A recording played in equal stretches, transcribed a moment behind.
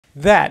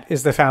That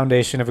is the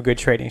foundation of a good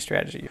trading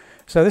strategy.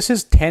 So this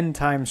is 10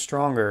 times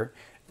stronger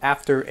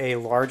after a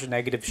large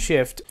negative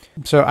shift.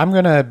 So I'm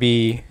going to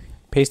be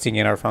pasting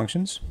in our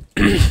functions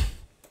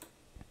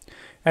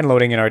and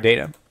loading in our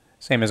data,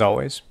 same as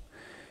always.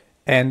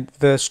 And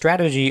the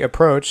strategy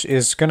approach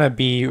is going to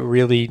be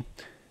really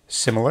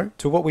similar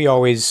to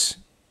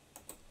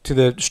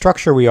the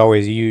structure we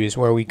always use,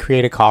 where we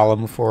create a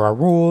column for our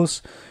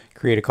rules,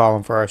 create a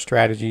column for our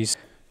strategies.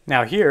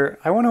 Now here,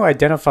 I want to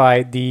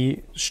identify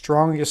the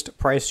strongest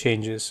price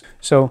changes.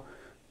 So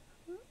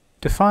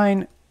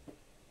define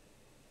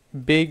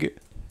big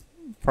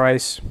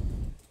price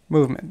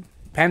movement.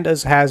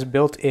 Pandas has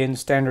built-in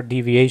standard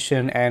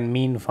deviation and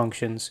mean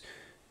functions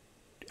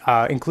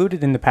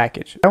included in the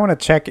package. I want to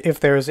check if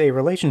there is a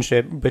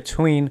relationship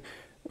between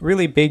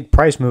really big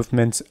price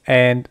movements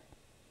and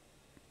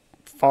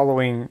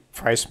following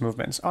price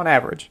movements on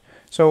average.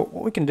 So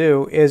what we can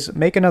do is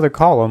make another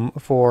column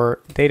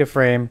for data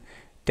frame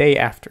day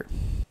after.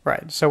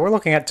 Right, so we're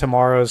looking at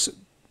tomorrow's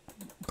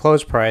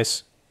close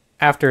price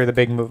after the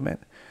big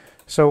movement.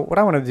 So what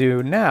I want to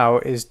do now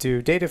is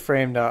do data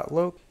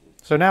frame.loc.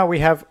 So now we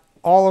have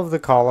all of the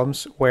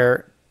columns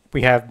where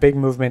we have big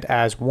movement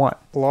as 1.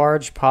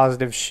 Large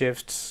positive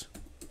shifts,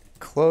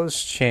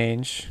 close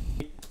change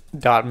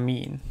dot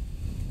mean,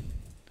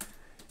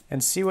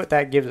 and see what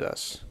that gives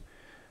us.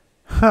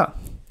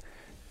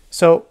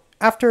 So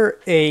after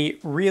a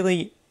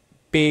really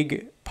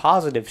big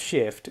positive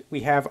shift,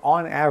 we have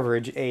on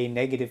average a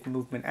negative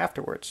movement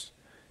afterwards.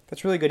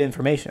 That's really good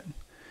information.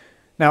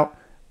 Now,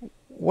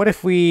 what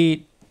if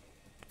we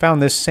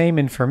found this same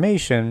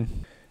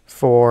information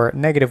for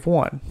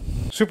 -1?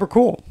 Super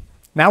cool.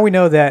 Now we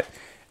know that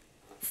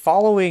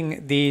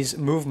following these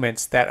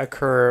movements that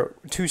occur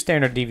 2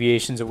 standard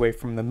deviations away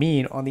from the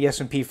mean on the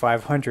S&P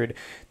 500,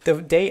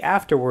 the day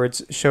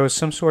afterwards shows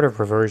some sort of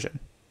reversion.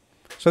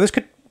 So this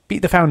could be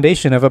the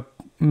foundation of a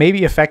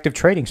maybe effective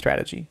trading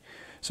strategy.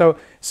 So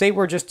say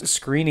we're just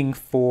screening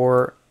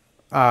for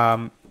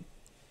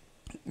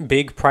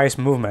big price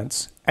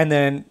movements and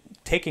then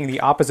taking the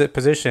opposite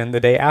position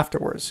the day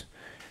afterwards.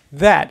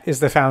 That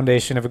is the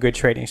foundation of a good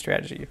trading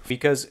strategy,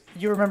 because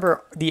you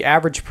remember the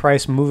average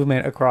price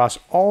movement across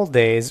all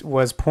days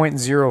was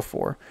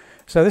 0.04.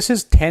 So this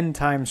is 10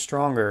 times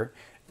stronger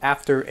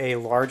after a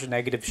large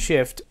negative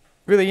shift.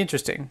 Really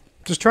interesting.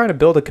 Just trying to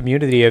build a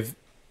community of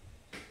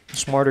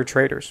smarter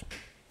traders,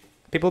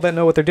 people that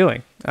know what they're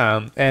doing.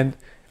 And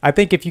I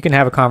think if you can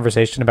have a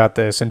conversation about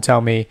this and tell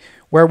me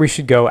where we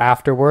should go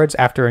afterwards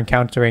after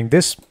encountering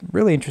this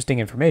really interesting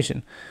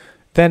information,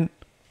 then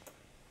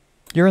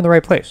you're in the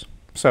right place.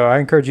 So I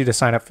encourage you to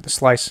sign up for the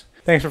slice.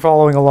 Thanks for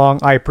following along.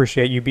 I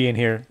appreciate you being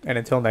here. And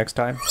until next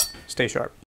time, stay sharp.